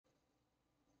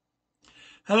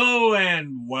Hello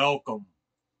and welcome.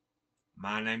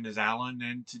 My name is Alan,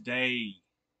 and today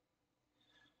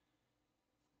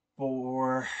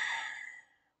for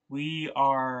we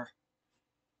are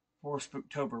for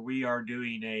Spooktober, we are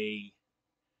doing a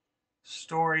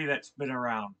story that's been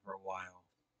around for a while.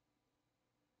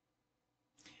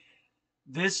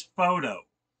 This photo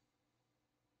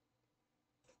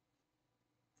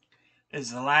is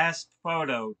the last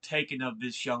photo taken of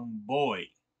this young boy,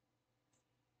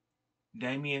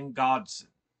 Damien Godson,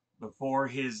 before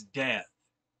his death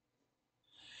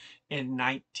in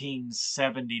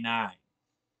 1979.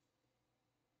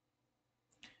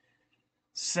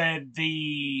 Said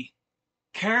the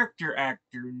character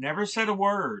actor never said a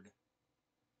word.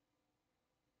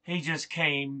 He just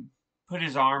came, put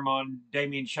his arm on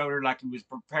Damien's shoulder like he was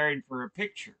preparing for a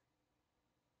picture.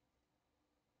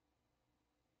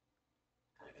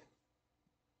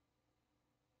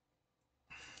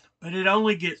 But it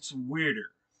only gets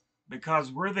weirder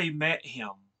because where they met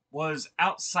him was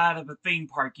outside of a theme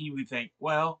park. You would think,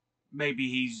 well, maybe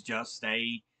he's just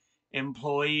a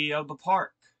employee of the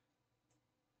park.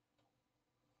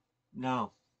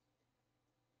 No.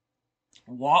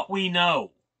 What we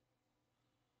know,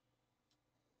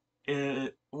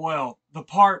 well, the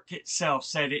park itself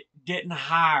said it didn't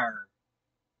hire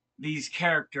these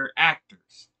character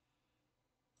actors.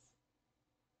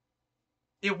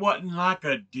 It wasn't like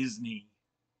a Disney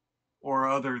or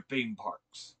other theme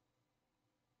parks.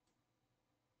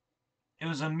 It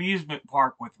was an amusement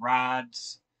park with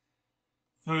rides,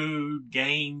 food,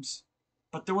 games,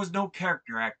 but there was no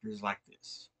character actors like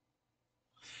this.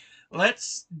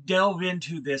 Let's delve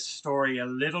into this story a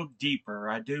little deeper.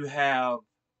 I do have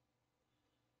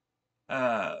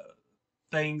uh,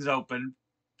 things open.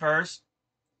 First,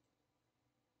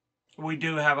 we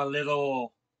do have a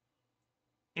little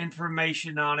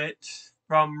information on it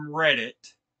from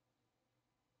Reddit.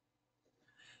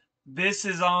 This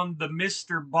is on the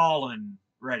Mr. Ballin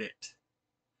Reddit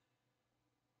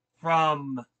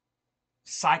from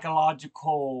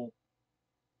Psychological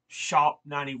Shop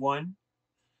 91.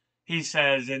 He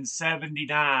says in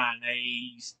 79,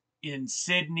 in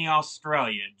Sydney,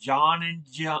 Australia, John and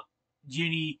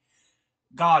Jenny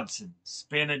Godson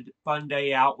spent a fun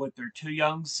day out with their two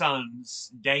young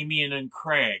sons, Damien and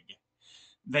Craig.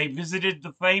 They visited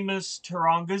the famous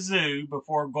Taronga Zoo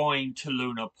before going to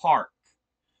Luna Park,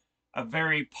 a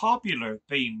very popular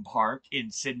theme park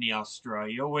in Sydney,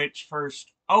 Australia, which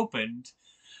first opened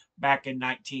back in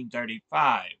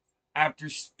 1935. After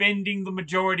spending the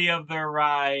majority of their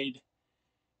ride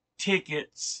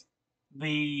tickets,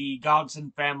 the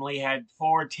Godson family had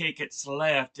 4 tickets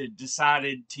left and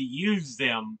decided to use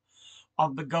them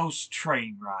on the ghost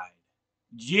train ride.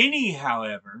 Jenny,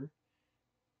 however,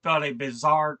 felt a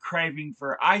bizarre craving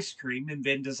for ice cream and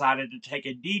then decided to take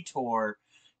a detour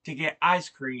to get ice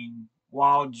cream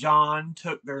while John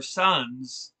took their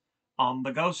sons on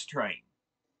the ghost train.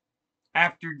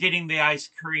 After getting the ice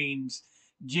creams,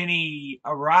 Jenny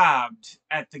arrived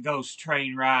at the ghost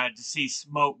train ride to see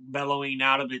smoke bellowing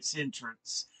out of its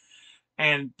entrance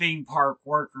and theme park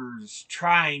workers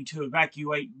trying to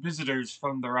evacuate visitors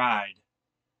from the ride.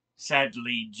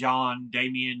 Sadly, John,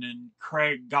 Damien, and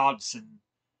Craig Godson,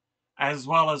 as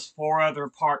well as 4 other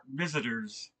park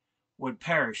visitors, would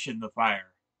perish in the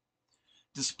fire.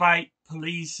 Despite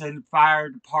police and fire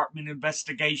department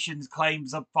investigations,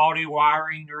 claims of faulty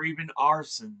wiring, or even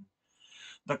arson,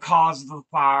 the cause of the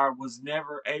fire was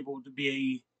never able to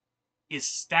be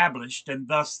established, and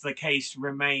thus the case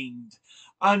remained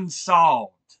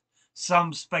unsolved.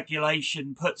 Some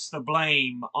speculation puts the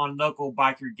blame on local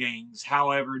biker gangs.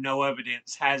 However, no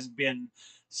evidence has been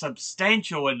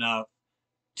substantial enough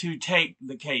to take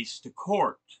the case to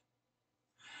court.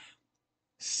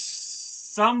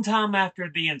 Sometime after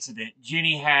the incident,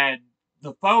 Jenny had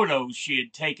the photos she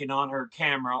had taken on her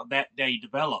camera that day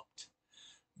developed.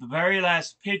 The very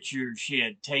last picture she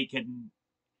had taken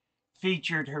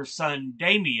featured her son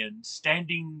Damien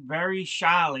standing very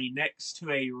shyly next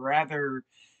to a rather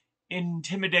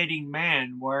intimidating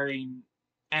man wearing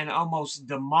an almost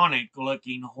demonic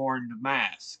looking horned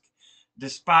mask.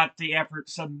 Despite the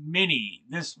efforts of many,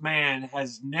 this man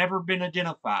has never been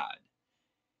identified.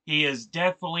 He is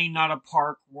definitely not a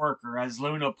park worker, as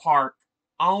Luna Park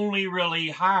only really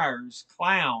hires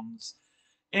clowns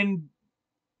in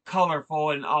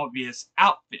colorful and obvious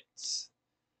outfits.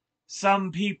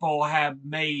 Some people have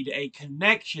made a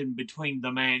connection between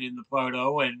the man in the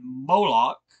photo and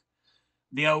Moloch,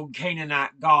 the old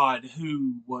Canaanite god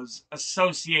who was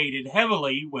associated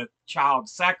heavily with child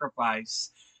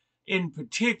sacrifice, in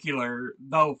particular,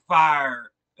 though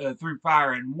through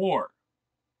fire and war.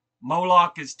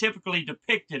 Moloch is typically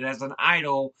depicted as an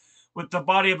idol with the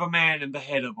body of a man and the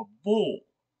head of a bull.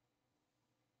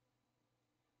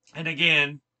 And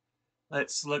again,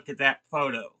 let's look at that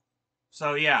photo.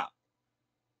 So yeah,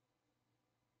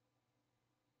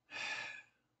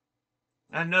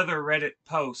 another Reddit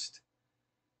post.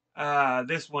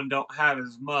 This one don't have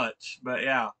as much, but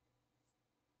yeah.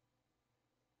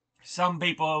 Some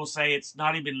people say it's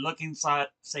not even looking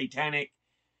satanic,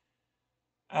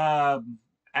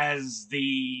 as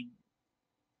the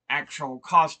actual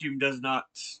costume does not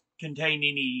contain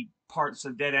any parts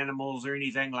of dead animals or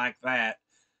anything like that.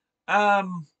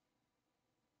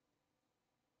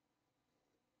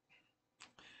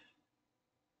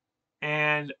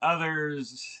 And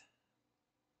others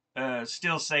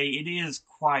still say it is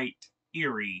quite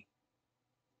eerie.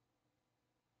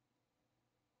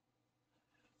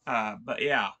 But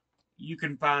yeah, you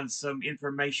can find some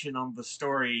information on the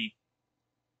story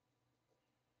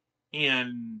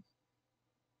in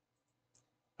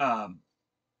um,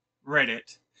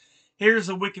 Reddit. Here's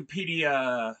a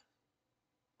Wikipedia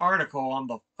article on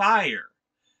the fire.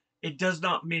 It does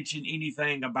not mention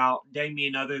anything about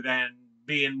Damien other than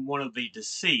being one of the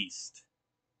deceased.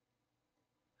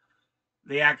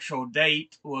 The actual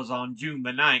date was on June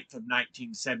the 9th of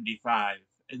 1975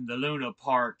 in the Luna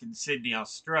Park in Sydney,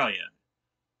 Australia.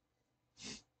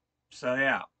 So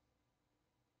yeah.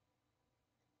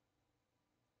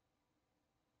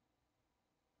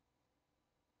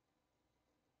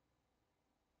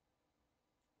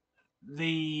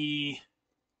 The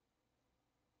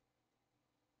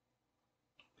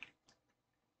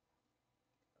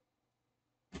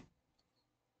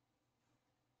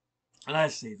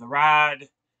let's see, the ride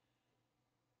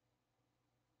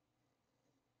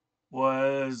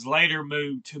was later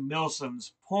moved to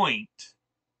Milsom's Point,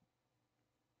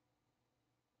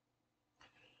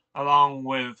 along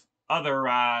with other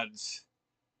rides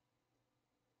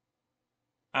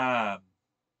uh,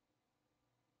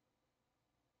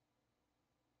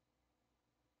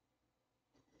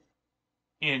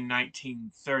 in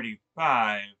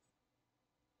 1935.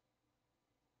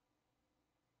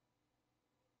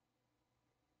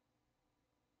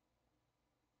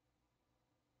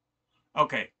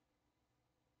 Okay,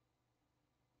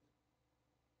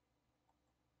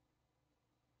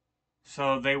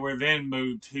 so they were then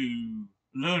moved to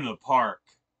Luna Park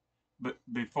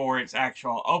before its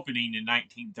actual opening in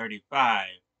 1935.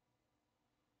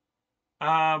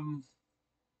 Um,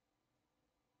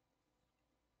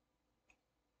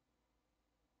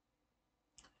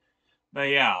 but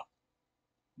yeah,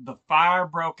 the fire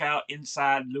broke out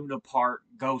inside Luna Park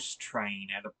Ghost Train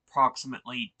at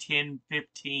approximately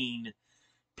 10:15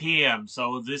 p.m.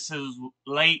 So this is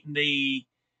late in the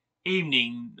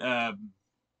evening,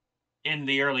 in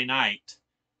the early night,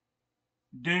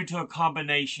 due to a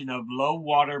combination of low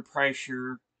water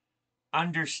pressure,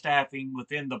 understaffing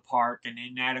within the park, and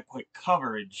inadequate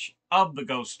coverage of the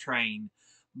ghost train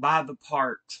by the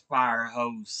park's fire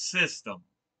hose system.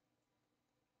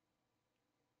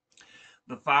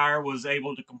 The fire was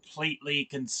able to completely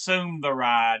consume the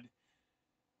ride.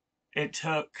 It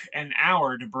took an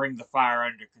hour to bring the fire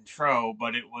under control,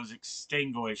 but it was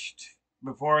extinguished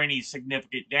before any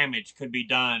significant damage could be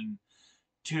done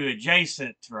to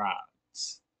adjacent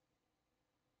rides.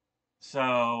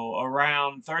 So,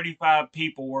 around 35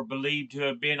 people were believed to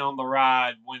have been on the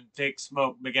ride when thick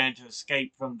smoke began to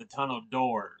escape from the tunnel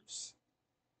doors.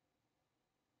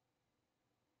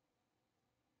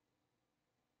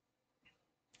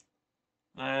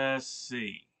 Let's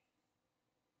see.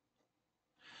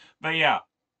 But yeah,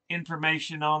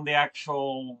 information on the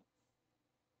actual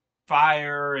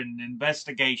fire and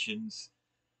investigations.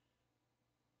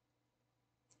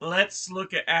 Let's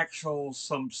look at actual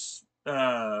some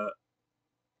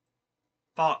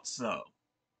thoughts though.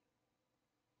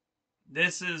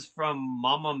 This is from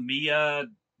mamamia.com.au.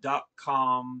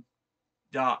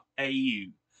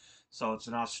 So it's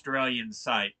an Australian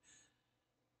site.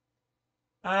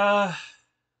 Uh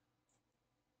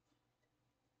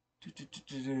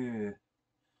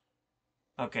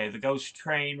okay, the ghost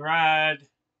train ride.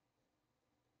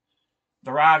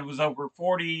 The ride was over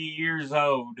 40 years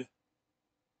old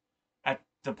at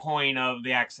the point of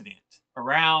the accident.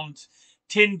 Around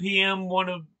 10 p.m., one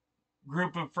of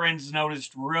group of friends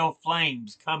noticed real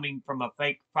flames coming from a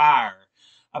fake fire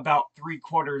about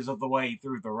three-quarters of the way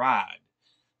through the ride.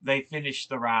 They finished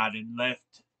the ride and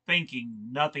left thinking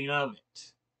nothing of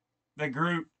it. The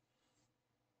group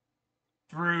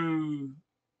through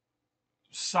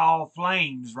saw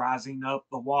flames rising up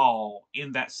the wall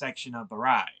in that section of the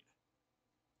ride.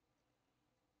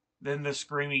 Then the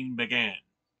screaming began.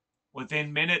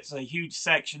 Within minutes, a huge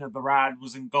section of the ride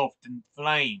was engulfed in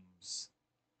flames.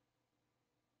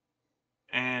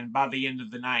 And by the end of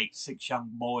the night, 6 young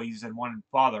boys and one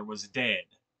father was dead.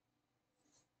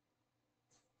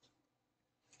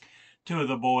 2 of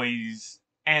the boys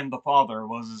and the father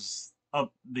was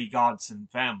of the Godson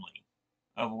family,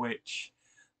 of which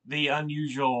the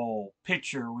unusual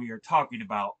picture we are talking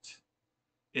about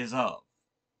is of.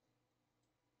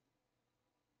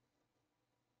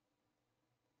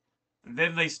 And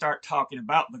then they start talking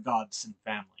about the Godson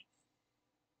family.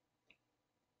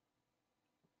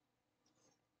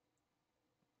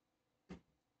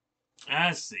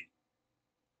 I see.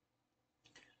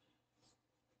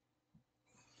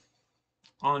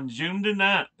 On June the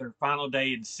 9th, their final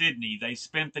day in Sydney, they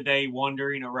spent the day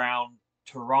wandering around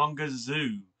Taronga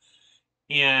Zoo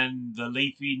in the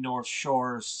leafy North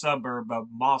Shore suburb of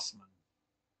Mossman.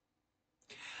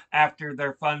 After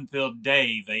their fun-filled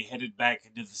day, they headed back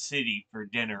into the city for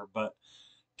dinner, but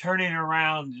turning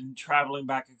around and traveling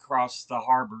back across the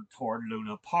harbor toward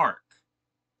Luna Park.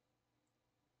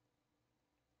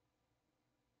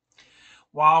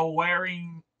 While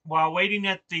waiting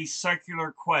at the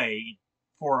circular quay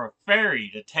for a ferry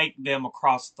to take them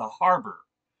across the harbor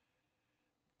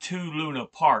to Luna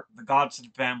Park, the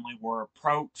Godson family were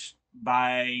approached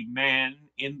by a man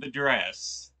in the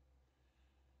dress.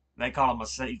 They call him a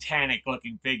satanic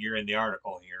looking figure in the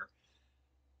article here.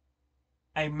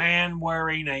 A man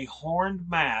wearing a horned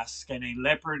mask and a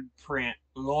leopard print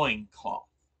loincloth.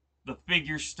 The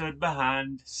figure stood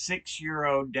behind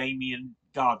 6-year-old Damien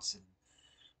Godson,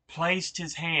 placed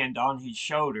his hand on his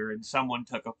shoulder, and someone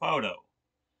took a photo.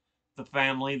 The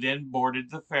family then boarded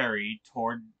the ferry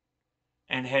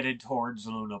and headed towards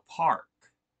Luna Park.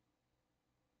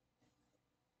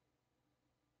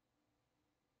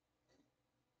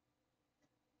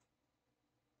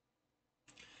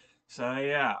 So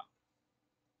yeah,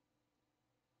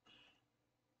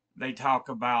 they talk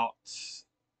about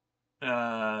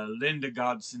Linda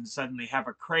Godson suddenly have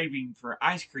a craving for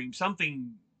ice cream.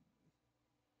 Something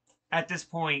at this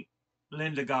point,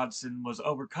 Linda Godson was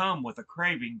overcome with a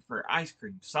craving for ice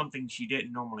cream, something she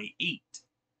didn't normally eat.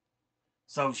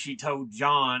 So she told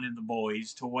John and the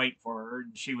boys to wait for her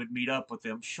and she would meet up with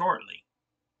them shortly.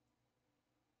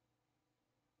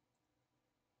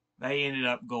 They ended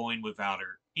up going without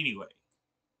her anyway.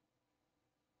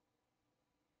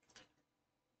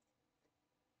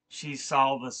 She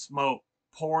saw the smoke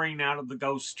pouring out of the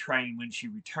ghost train when she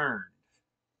returned,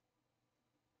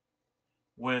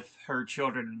 with her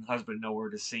children and husband nowhere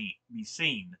to be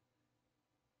seen.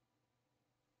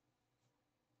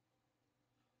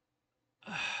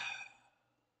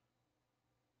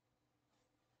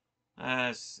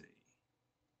 Let's see.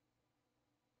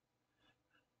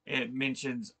 It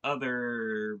mentions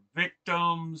other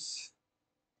victims.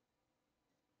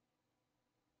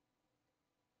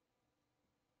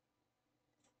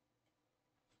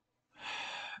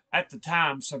 At the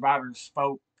time, survivors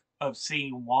spoke of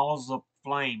seeing walls of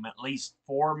flame at least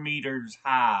 4 meters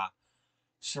high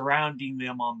surrounding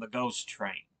them on the ghost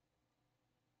train.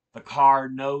 The car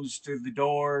nosed through the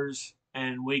doors,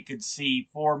 and we could see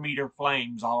 4 meter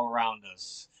flames all around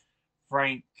us.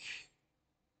 Frank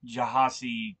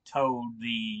Jahasi told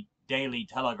the Daily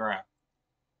Telegraph.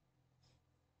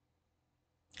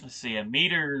 Let's see, a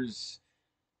meter's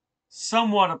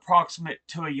somewhat approximate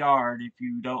to a yard if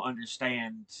you don't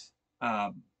understand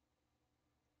um,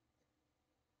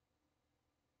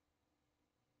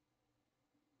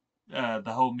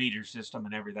 the whole meter system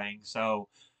and everything. So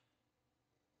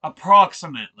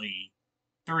approximately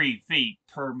 3 feet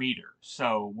per meter.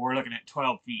 So we're looking at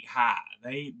 12 feet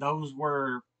high. Those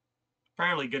were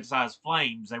fairly good sized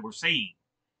flames they were seeing.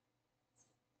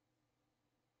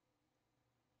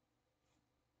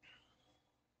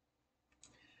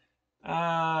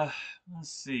 Uh, let's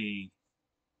see.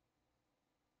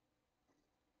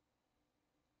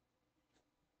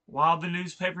 While the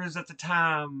newspapers at the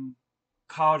time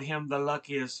called him the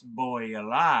luckiest boy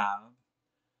alive,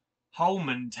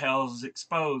 Holman tells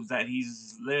Exposed that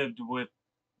he's lived with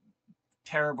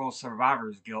terrible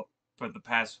survivor's guilt for the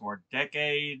past 4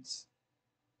 decades,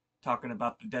 talking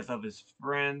about the death of his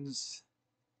friends.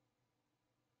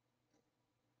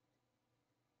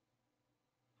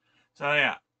 So,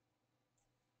 yeah.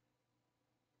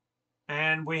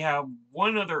 And we have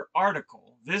one other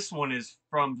article. This one is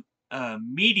from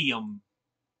medium.com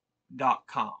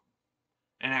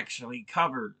and actually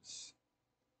covers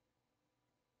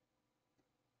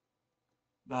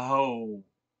the whole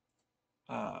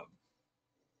uh,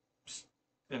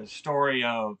 story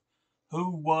of who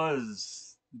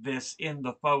was this in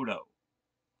the photo.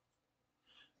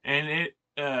 And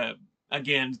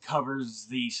again covers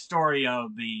the story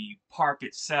of the park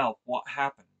itself, what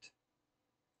happened.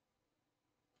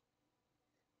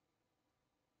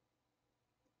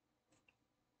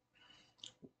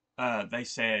 They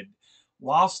said,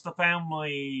 whilst the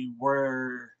family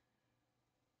were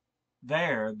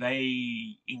there,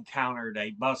 they encountered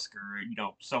a busker,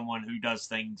 someone who does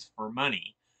things for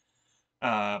money,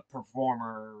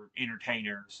 performer,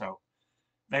 entertainer. So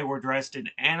they were dressed in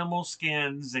animal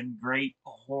skins and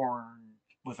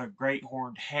with a great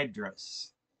horned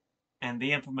headdress. And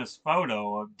the infamous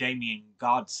photo of Damien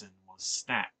Godson was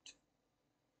snapped.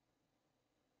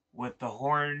 With the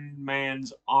horned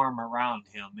man's arm around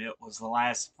him, it was the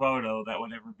last photo that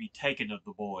would ever be taken of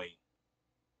the boy.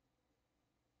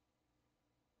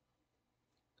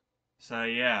 So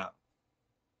yeah.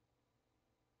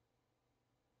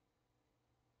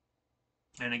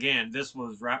 And again, this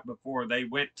was right before they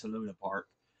went to Luna Park.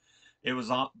 It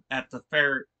was at the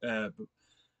fair,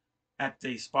 at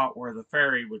the spot where the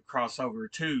ferry would cross over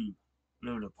to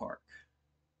Luna Park.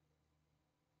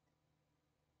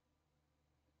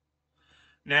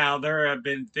 Now, there have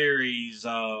been theories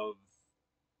of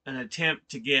an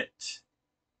attempt to get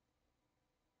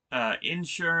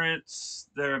insurance.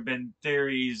 There have been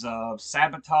theories of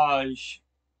sabotage.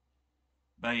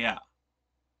 But yeah,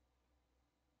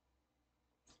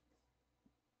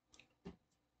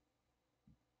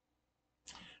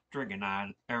 drinking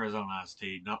Arizona iced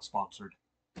tea, not sponsored.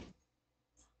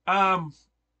 Um,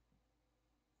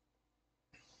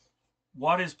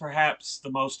 what is perhaps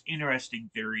the most interesting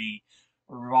theory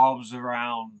revolves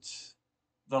around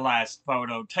the last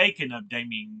photo taken of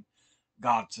Damien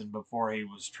Godson before he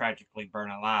was tragically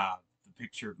burned alive, the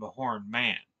picture of the horned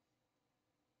man.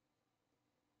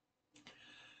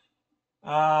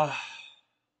 Uh,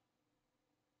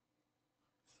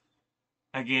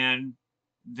 Again,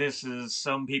 this is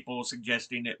some people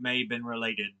suggesting it may have been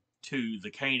related to the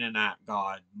Canaanite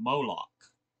god Moloch.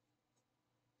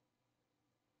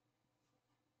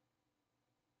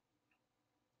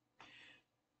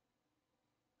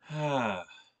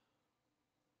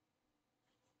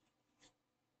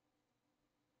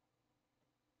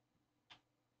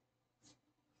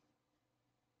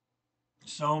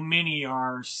 So many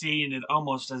are seeing it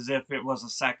almost as if it was a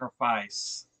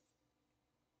sacrifice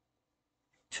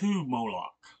to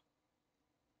Moloch.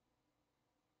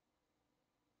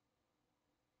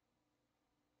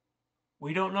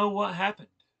 We don't know what happened,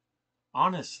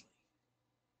 honestly.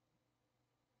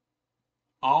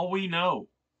 All we know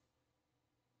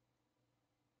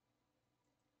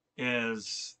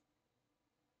is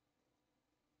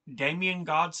Damien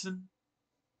Godson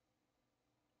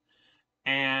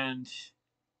and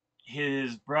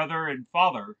his brother and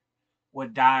father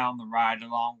would die on the ride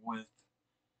along with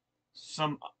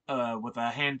some with a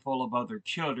handful of other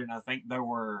children. I think there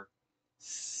were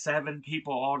 7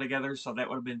 people altogether, so that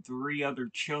would have been 3 other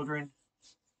children.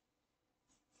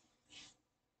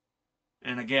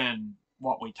 And again,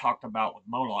 what we talked about with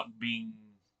Moloch being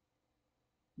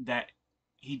that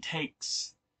he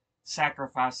takes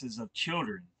sacrifices of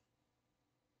children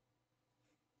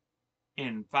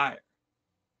in fire.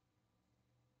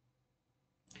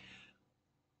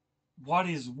 What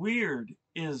is weird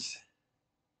is,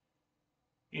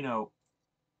 you know,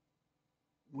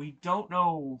 we don't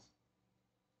know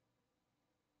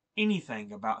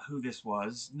anything about who this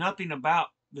was. Nothing about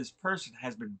this person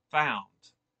has been found.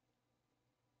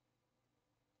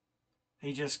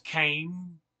 He just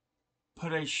came,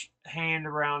 put a hand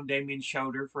around Damien's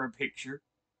shoulder for a picture,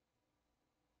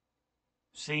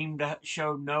 seemed to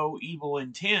show no evil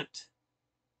intent,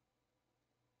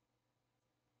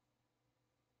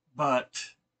 but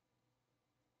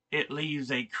it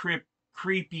leaves a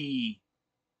creepy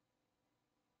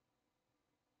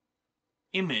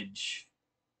image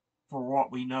for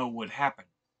what we know would happen.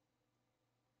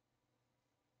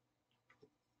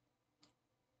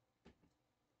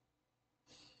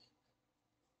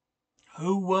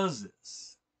 Who was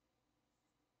this?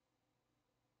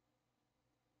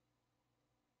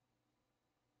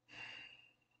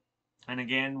 And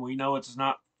again, we know it's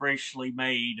not freshly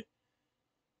made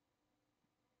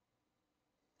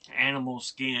animal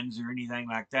skins or anything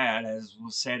like that, as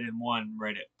was said in one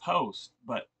Reddit post,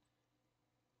 but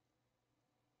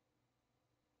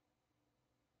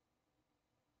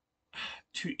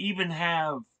to even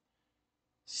have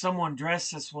someone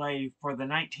dressed this way for the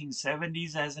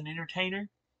 1970s as an entertainer,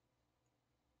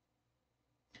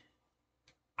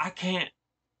 I can't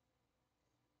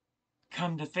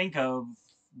come to think of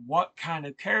what kind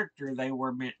of character they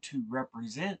were meant to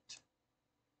represent.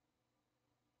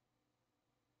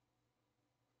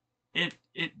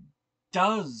 It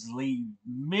does leave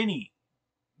many,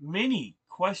 many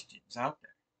questions out there.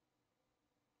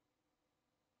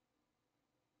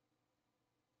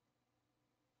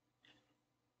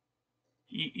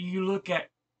 You look at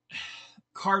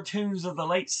cartoons of the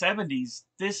late 70s,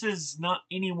 this is not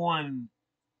anyone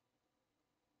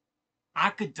I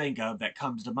could think of that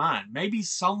comes to mind. Maybe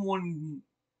someone,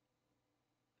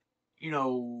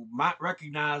 might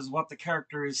recognize what the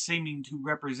character is seeming to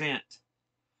represent.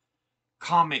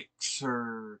 Comics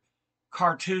or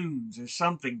cartoons or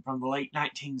something from the late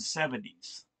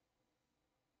 1970s.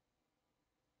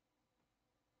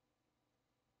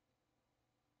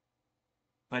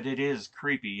 But it is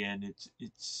creepy and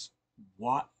it's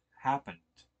what happened.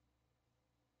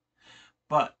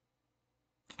 But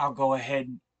I'll go ahead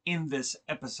and end this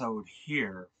episode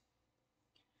here.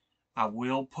 I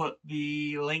will put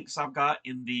the links I've got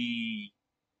in the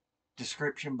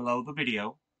description below the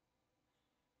video.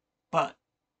 But,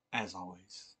 as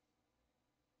always,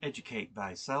 educate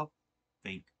thyself,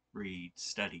 think, read,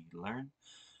 study, learn.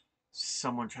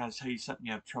 Someone tries to tell you something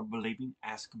you have trouble believing,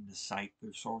 ask them to cite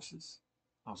their sources.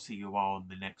 I'll see you all in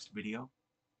the next video.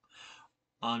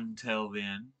 Until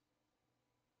then,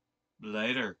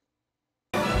 later.